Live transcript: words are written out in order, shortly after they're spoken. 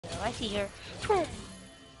I see her. Boom.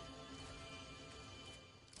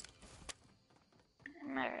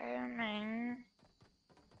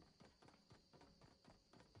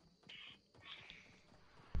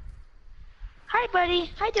 Hi,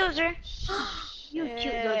 buddy. Hi, Dozer. You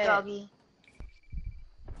cute little doggy.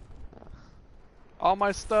 All my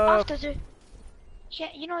Off, stuff. Dozer. Yeah,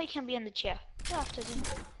 you know you can be in the chair. Get off,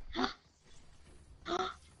 Dozer.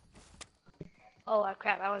 Oh,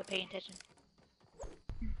 crap. I wasn't paying attention.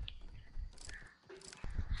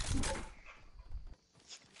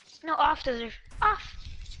 No, off, Dozer. Off.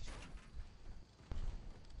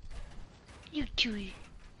 You chewy.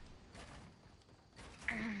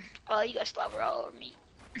 Oh, you got slobber all over me.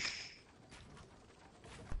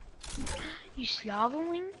 You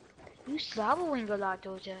slobbering? You slobbering a lot,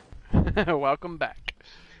 Doja. Welcome back.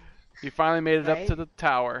 You finally made it up to the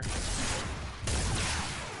tower.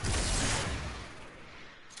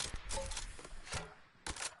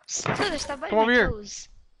 Doja, stop biting Come over my here. toes.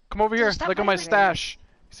 Come over here. Stop Look at my biting stash.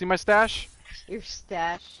 See my stash? Your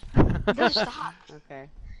stash. Doja, stop. Okay.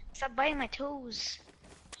 Stop biting my toes.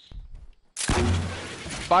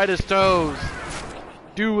 Bite his toes.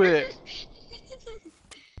 Do it.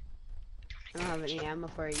 I don't have any ammo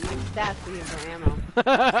for you. Use that for you for ammo.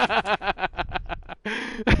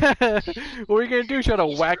 What are you gonna do? Try to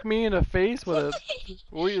whack me in the face with a?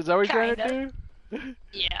 Is that what you're trying to do?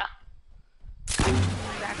 Yeah.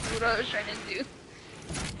 Exactly what I was trying to do.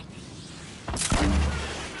 I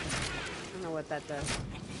don't know what that does.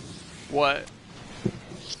 What?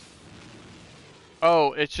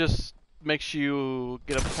 Oh, it just makes you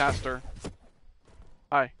get up faster.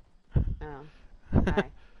 Hi. Oh. Hi.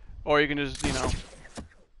 Or you can just, you know.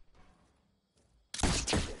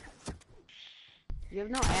 You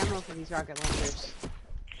have no ammo for these rocket launchers.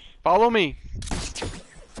 Follow me.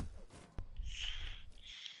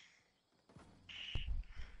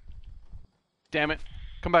 Damn it.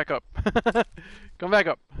 Come back up. Come back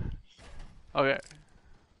up. Okay.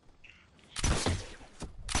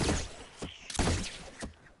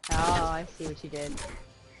 Oh, I see what you did.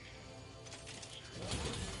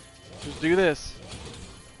 Just do this.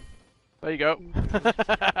 There you go.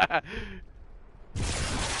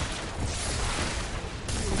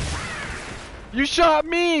 You shot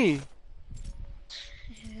me!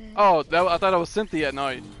 Oh, I thought it was Cynthia. No,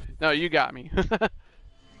 you got me. I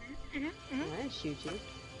didn't shoot you.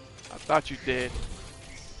 I thought you did.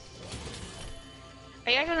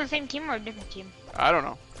 Are you guys on the same team or a different team? I don't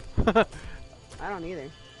know. I don't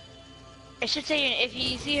either. It should say if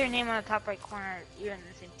you see your name on the top right corner, you're in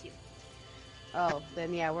the same team. Oh,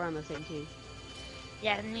 then yeah, we're on the same team.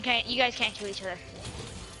 Yeah, then you guys can't kill each other.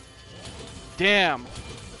 Damn. So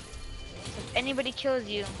if anybody kills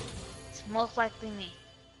you, it's most likely me.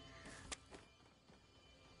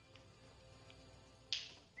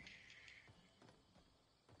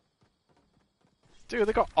 Dude,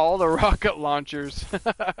 look at all the rocket launchers.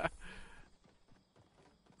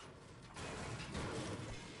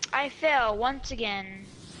 I fell once again.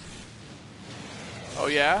 Oh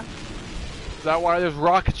yeah? Is that why there's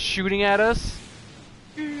rockets shooting at us?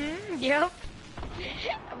 Yep.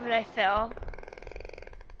 But I fell.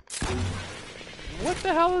 What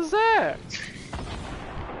the hell is that?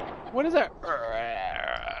 What is that?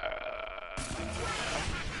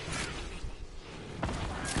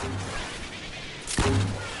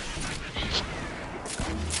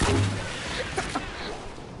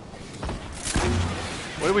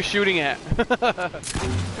 What are we shooting at?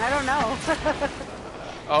 I don't know.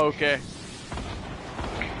 Oh, okay.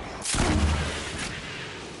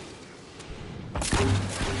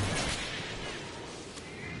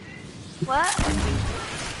 What?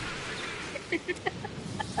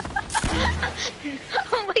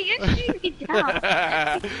 Oh my, you're shooting me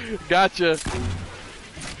down. Gotcha.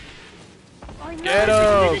 Oh, no, Get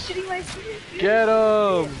you're him! shooting my ship. Get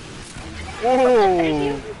him!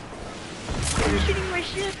 Whoa! You're shooting my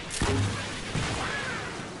ship.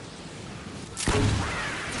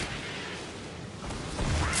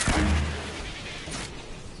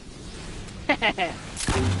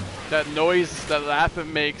 That noise, that laugh it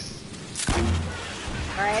makes.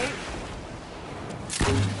 Right?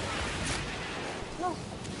 No.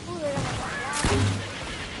 Oh, they're gonna go.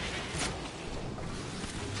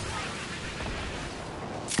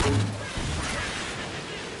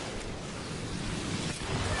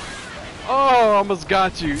 Oh, almost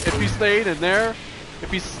got you. If you stayed in there,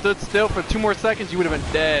 if you stood still for 2 more seconds, you would have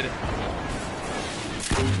been dead.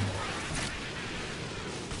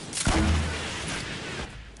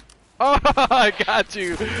 Oh, I got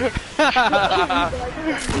you.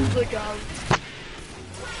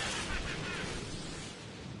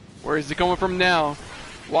 Where is he coming from now?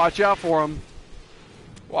 Watch out for him.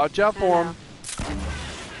 Watch out for him.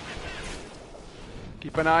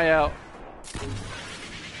 Keep an eye out.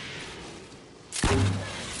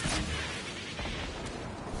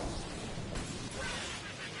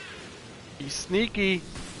 He's sneaky.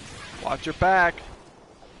 Watch your back.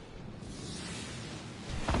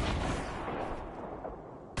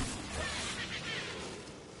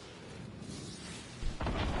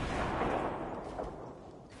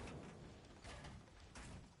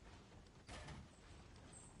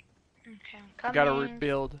 Okay, I'm coming. Gotta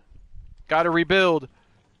rebuild. Gotta rebuild.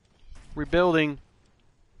 Rebuilding.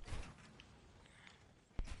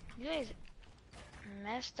 You guys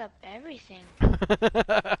messed up everything.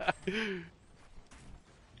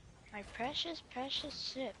 My precious,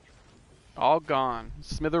 precious ship. All gone.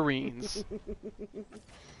 Smithereens.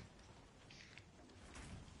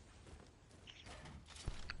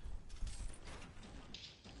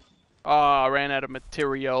 Ah, I ran out of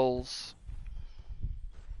materials.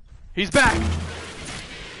 He's back!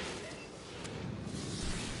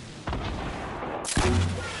 I'm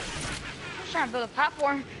trying to build a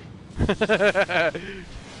platform.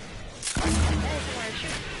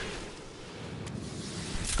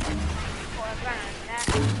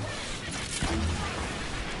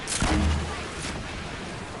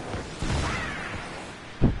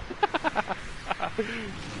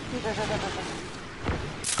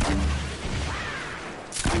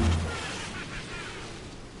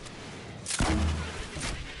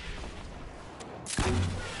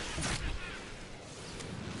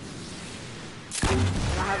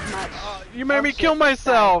 You made me kill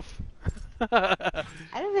myself! I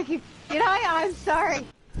didn't think you... I'm sorry.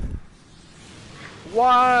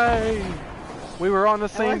 Why? We were on the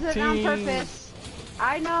same It wasn't team. on purpose.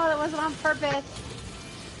 I know that wasn't on purpose.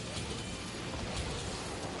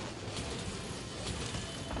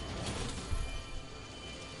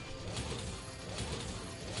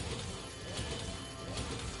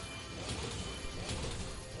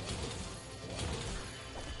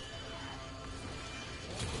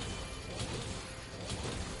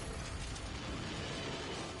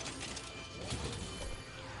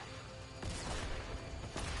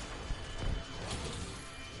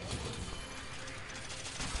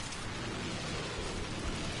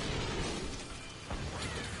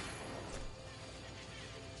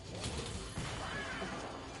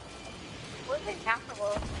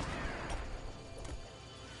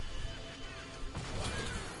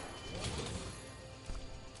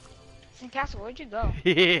 Saintcastle, where'd you go?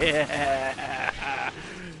 Yeah.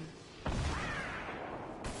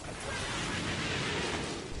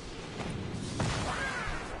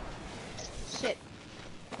 Shit.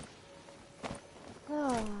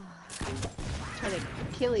 Oh. Trying to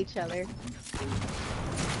kill each other.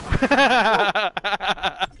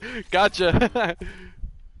 Gotcha.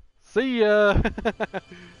 See ya.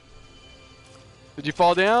 Did you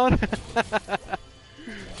fall down?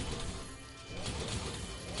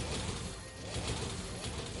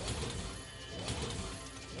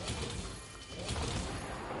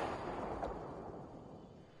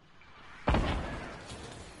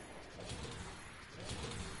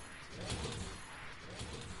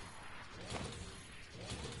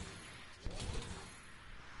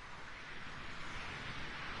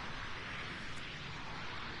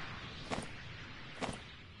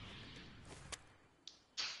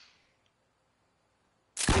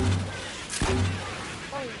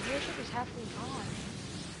 Oh, your ship is halfway gone.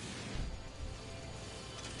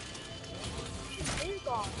 It is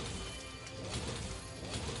gone.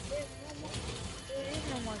 There is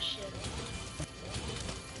no more ship.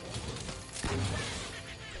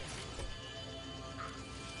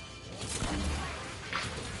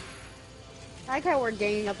 I like how we're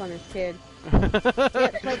ganging up on this kid. Yeah,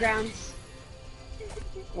 playgrounds.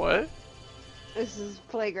 What? This is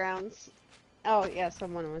playgrounds. Oh yeah,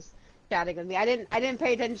 someone was chatting with me. I didn't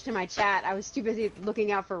pay attention to my chat. I was too busy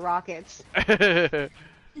looking out for rockets. Are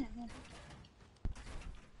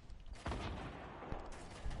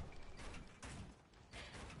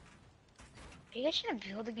you guys gonna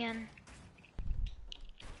build again?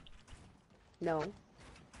 No.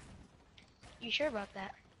 You sure about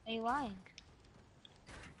that? Are you lying?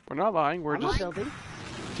 We're not lying, we're I'm just not building.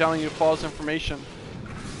 telling you false information.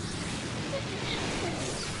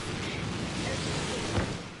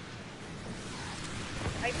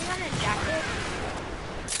 Are you on a jacket?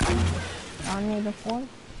 I need a fourth.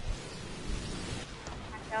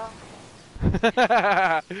 Myself.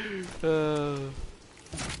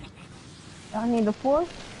 I need a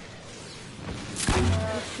fourth.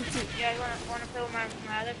 You guys wanna play with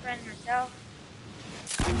my other friend, myself?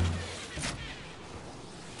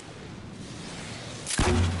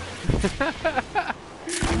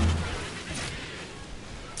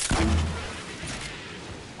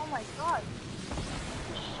 Oh my god.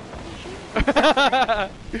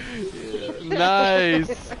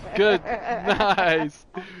 Nice. Good. Nice.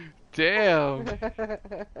 Damn. You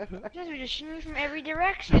guys were just shooting me from every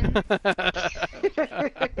direction.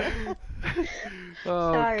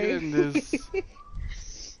 Oh Sorry. goodness.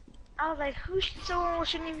 I was like, someone was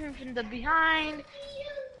shooting me from the behind.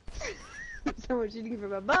 Someone shooting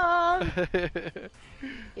from above.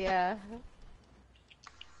 Yeah.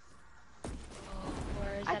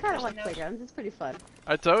 Where is I that kind of person like that was- playgrounds. It's pretty fun.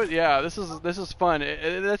 I told yeah, this is fun.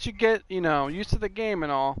 It lets you get, you know, used to the game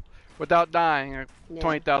and all without dying Yeah.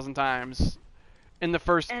 20,000 times in the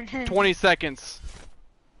first And then- 20 seconds.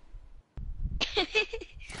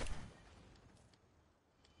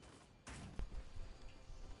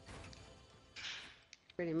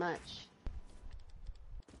 Pretty much.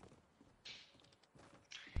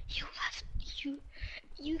 You left.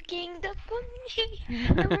 You ganged up on me.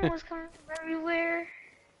 Everyone was coming from everywhere.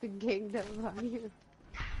 The ganged up on you.